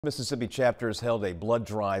Mississippi chapters held a blood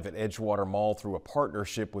drive at Edgewater Mall through a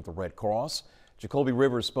partnership with the Red Cross. Jacoby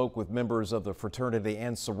Rivers spoke with members of the fraternity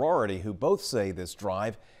and sorority who both say this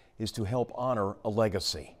drive is to help honor a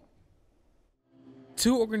legacy.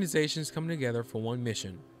 Two organizations come together for one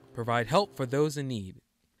mission: provide help for those in need.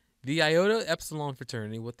 The Iota Epsilon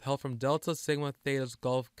fraternity, with help from Delta Sigma Theta's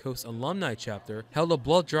Gulf Coast alumni chapter, held a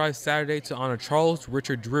blood drive Saturday to honor Charles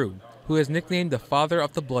Richard Drew, who is nicknamed the father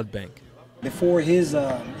of the blood bank. Before his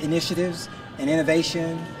initiatives and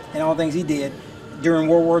innovation and all things he did during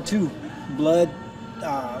World War II, blood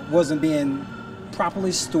wasn't being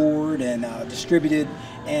properly stored and distributed,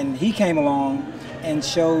 and he came along and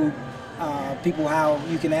showed people how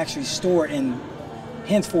you can actually store it, and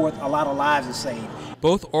henceforth a lot of lives are saved.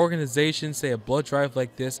 Both organizations say a blood drive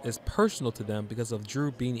like this is personal to them because of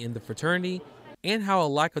Drew being in the fraternity and how a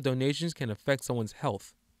lack of donations can affect someone's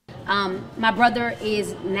health. My brother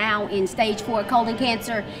is now in stage 4 colon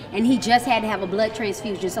cancer, and he just had to have a blood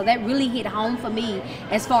transfusion. So that really hit home for me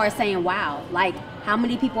as far as saying, wow, like how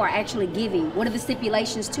many people are actually giving? What are the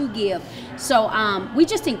stipulations to give? So we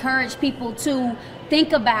just encourage people to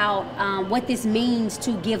think about what this means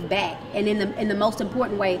to give back, and in the most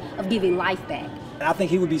important way of giving life back. I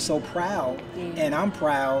think he would be so proud, and I'm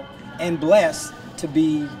proud and blessed to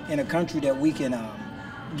be in a country that we can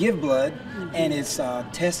give blood, and it's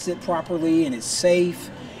tested properly and it's safe,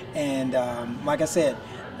 and like I said,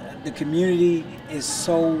 the community is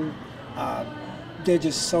so they're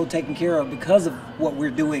just so taken care of because of what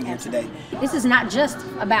we're doing here today. This is not just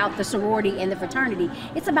about the sorority and the fraternity,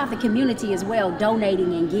 it's about the community as well,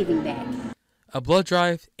 donating and giving back. A blood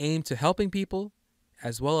drive aimed to helping people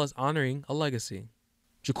as well as honoring a legacy.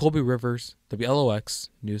 Jacoby Rivers, WLOX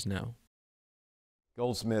News Now.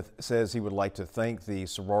 Goldsmith says he would like to thank the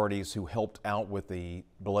sororities who helped out with the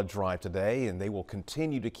blood drive today, and they will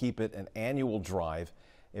continue to keep it an annual drive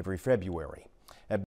every February.